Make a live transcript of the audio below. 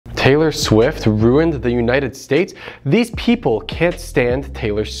Taylor Swift ruined the United States? These people can't stand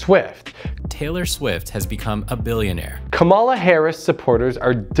Taylor Swift. Taylor Swift has become a billionaire. Kamala Harris supporters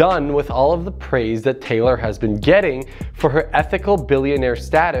are done with all of the praise that Taylor has been getting for her ethical billionaire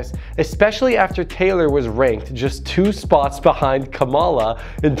status, especially after Taylor was ranked just 2 spots behind Kamala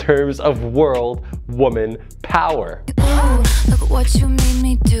in terms of world woman power. Look what you made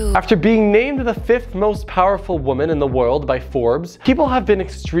me do. After being named the 5th most powerful woman in the world by Forbes, people have been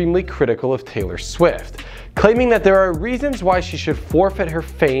extremely critical of Taylor Swift, claiming that there are reasons why she should forfeit her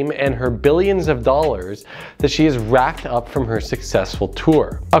fame and her billions of dollars that she has racked up from her successful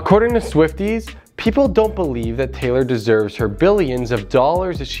tour. According to Swifties, people don't believe that Taylor deserves her billions of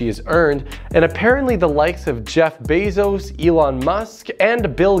dollars that she has earned, and apparently the likes of Jeff Bezos, Elon Musk,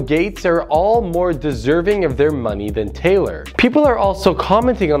 and Bill Gates are all more deserving of their money than Taylor. People are also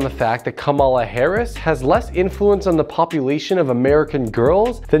commenting on the fact that Kamala Harris has less influence on the population of American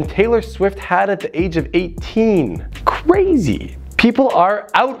girls than Taylor Swift had at the age of 18. Crazy! People are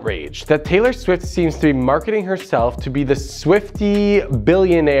outraged that Taylor Swift seems to be marketing herself to be the Swiftie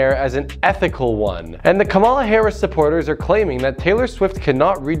billionaire as an ethical one. And the Kamala Harris supporters are claiming that Taylor Swift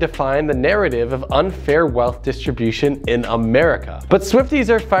cannot redefine the narrative of unfair wealth distribution in America. But Swifties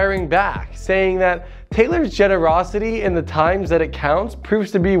are firing back, saying that Taylor's generosity in the times that it counts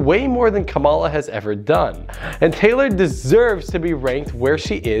proves to be way more than Kamala has ever done. And Taylor deserves to be ranked where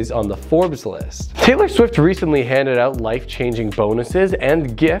she is on the Forbes list. Taylor Swift recently handed out life-changing bonuses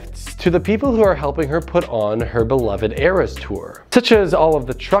and gifts to the people who are helping her put on her beloved Eras tour, such as all of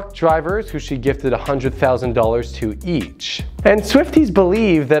the truck drivers who she gifted $100,000 to each. And Swifties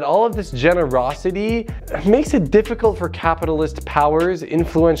believe that all of this generosity makes it difficult for capitalist powers,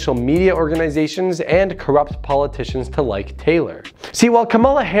 influential media organizations, and corrupt politicians to like Taylor. See, while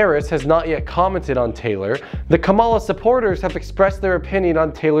Kamala Harris has not yet commented on Taylor, the Kamala supporters have expressed their opinion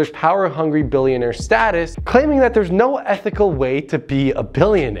on Taylor's power-hungry billionaire status, claiming that there's no ethical way to be a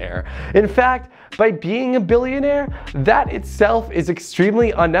billionaire. In fact, by being a billionaire, that itself is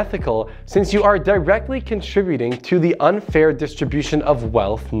extremely unethical, since you are directly contributing to the unfair distribution of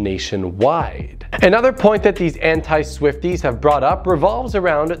wealth nationwide. Another point that these anti-Swifties have brought up revolves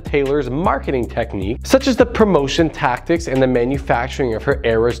around Taylor's marketing technique, such as the promotion tactics and the manufacturing of her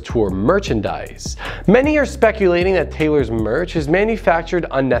Eras tour merchandise. Many are speculating that Taylor's merch is manufactured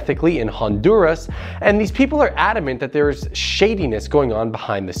unethically in Honduras, and these people are adamant that there is shadiness going on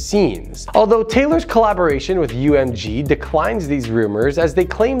behind the scenes. Although Taylor's collaboration with UMG declines these rumors, as they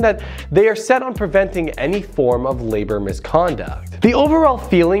claim that they are set on preventing any form of labor misconduct. The overall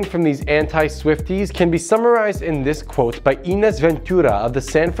feeling from these anti-Swifties can be summarized in this quote by Ines Ventura of the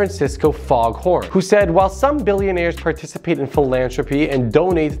San Francisco Foghorn, who said, "While some billionaires participate in philanthropy and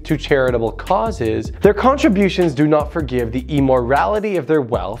donate to charitable causes, their contributions do not forgive the immorality of their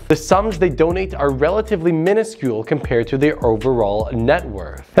wealth. The sums they donate are relatively minuscule compared to their overall net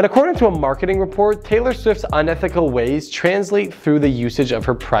worth." And according to a marketing report, Taylor Swift's unethical ways translate through the usage of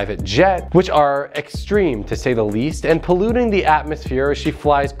her private jet, which are extreme to say the least, and polluting the atmosphere as she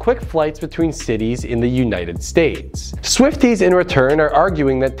flies quick flights between cities in the United States. Swifties in return are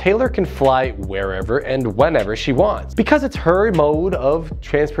arguing that Taylor can fly wherever and whenever she wants, because it's her mode of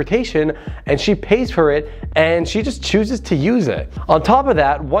transportation and she pays for it and she just chooses to use it. On top of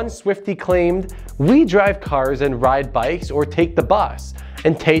that, one Swiftie claimed, "We drive cars and ride bikes or take the bus,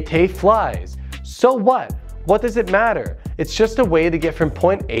 and Tay-Tay flies. So what? What does it matter? It's just a way to get from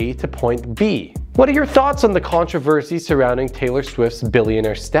point A to point B." What are your thoughts on the controversy surrounding Taylor Swift's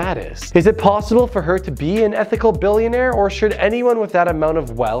billionaire status? Is it possible for her to be an ethical billionaire, or should anyone with that amount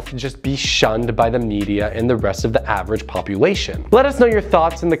of wealth just be shunned by the media and the rest of the average population? Let us know your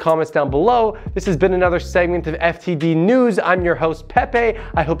thoughts in the comments down below. This has been another segment of FTD News. I'm your host, Pepe.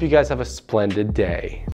 I hope you guys have a splendid day.